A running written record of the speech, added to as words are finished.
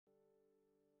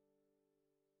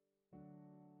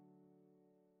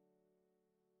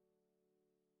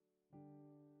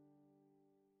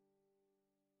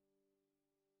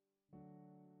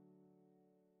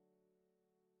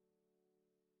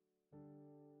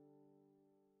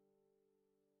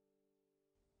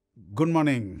Good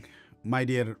morning, my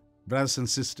dear brothers and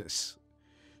sisters.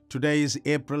 Today is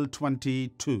April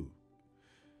 22.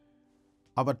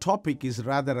 Our topic is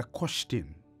rather a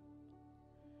question.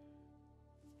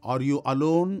 Are you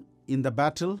alone in the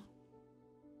battle?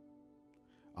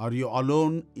 Are you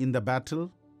alone in the battle?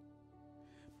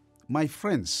 My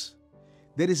friends,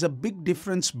 there is a big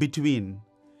difference between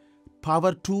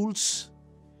power tools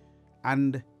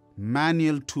and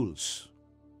manual tools.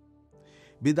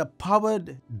 With a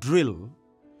powered drill,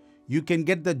 you can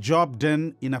get the job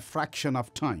done in a fraction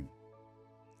of time.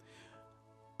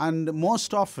 And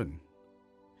most often,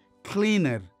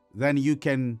 cleaner than you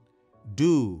can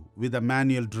do with a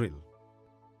manual drill.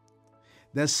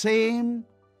 The same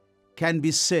can be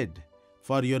said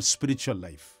for your spiritual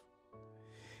life.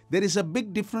 There is a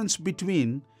big difference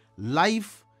between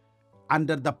life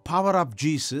under the power of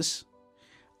Jesus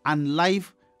and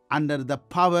life under the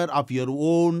power of your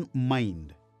own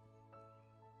mind.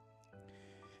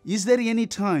 Is there any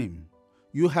time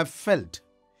you have felt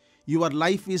your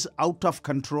life is out of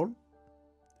control?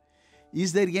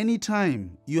 Is there any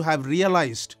time you have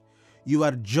realized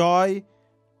your joy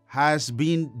has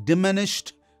been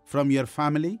diminished from your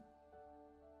family?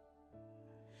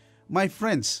 My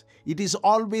friends, it is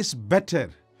always better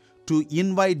to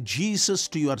invite Jesus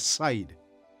to your side,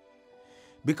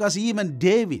 because even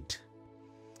David,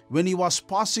 when he was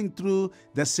passing through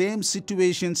the same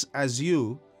situations as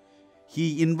you,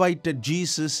 he invited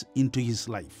Jesus into his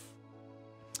life.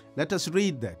 Let us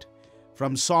read that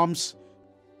from Psalms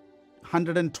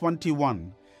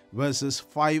 121, verses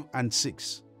 5 and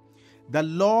 6. The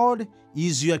Lord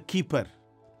is your keeper.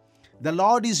 The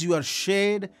Lord is your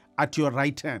shade at your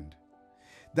right hand.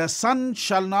 The sun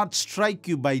shall not strike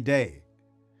you by day,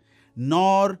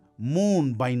 nor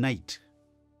moon by night.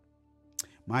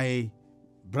 My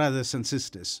brothers and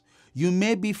sisters, you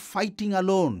may be fighting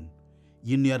alone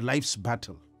in your life's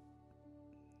battle.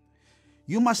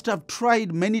 You must have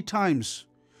tried many times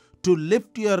to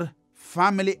lift your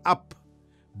family up,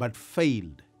 but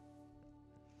failed.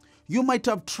 You might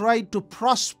have tried to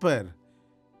prosper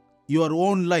your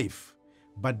own life,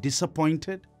 but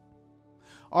disappointed.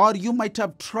 Or you might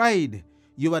have tried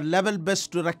your level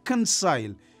best to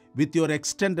reconcile with your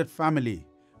extended family,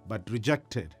 but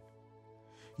rejected.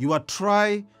 Your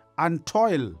try and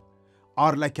toil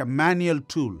are like a manual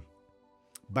tool.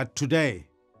 But today,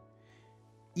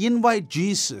 invite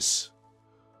Jesus,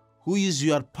 who is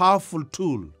your powerful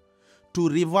tool, to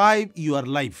revive your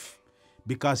life,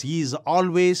 because he is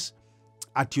always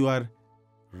at your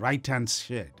right hand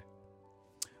side.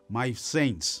 My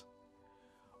saints,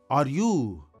 are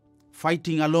you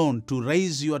fighting alone to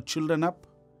raise your children up?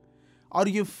 Are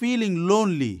you feeling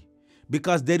lonely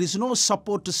because there is no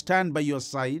support to stand by your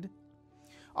side?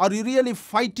 Are you really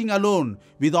fighting alone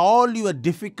with all your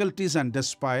difficulties and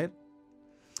despair?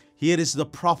 Here is the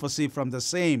prophecy from the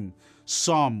same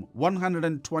Psalm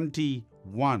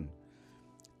 121,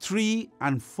 3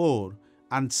 and 4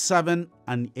 and 7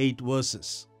 and 8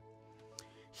 verses.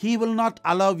 He will not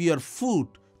allow your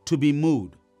foot to be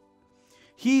moved.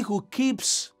 He who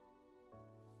keeps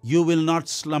you will not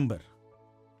slumber.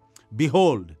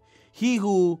 Behold, he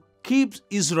who keeps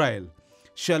Israel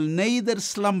shall neither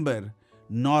slumber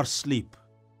nor sleep.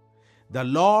 The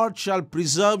Lord shall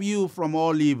preserve you from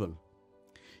all evil.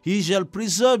 He shall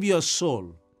preserve your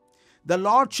soul. The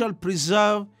Lord shall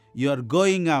preserve your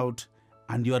going out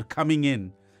and your coming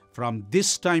in from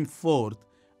this time forth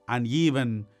and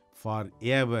even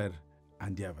forever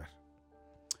and ever.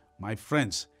 My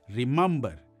friends,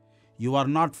 remember, you are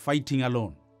not fighting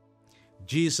alone.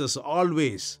 Jesus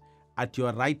always at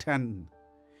your right hand,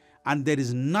 and there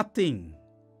is nothing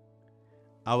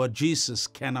our Jesus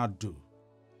cannot do.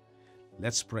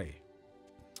 Let's pray.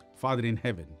 Father in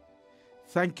heaven,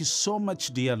 thank you so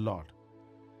much, dear Lord,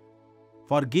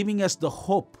 for giving us the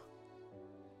hope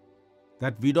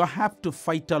that we don't have to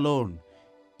fight alone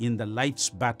in the life's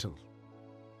battle,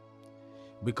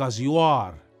 because you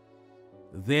are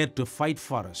there to fight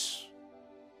for us.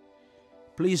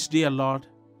 Please, dear Lord,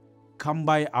 come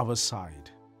by our side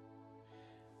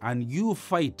and you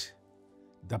fight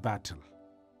the battle.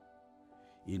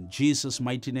 In Jesus'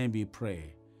 mighty name we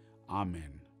pray.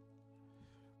 Amen.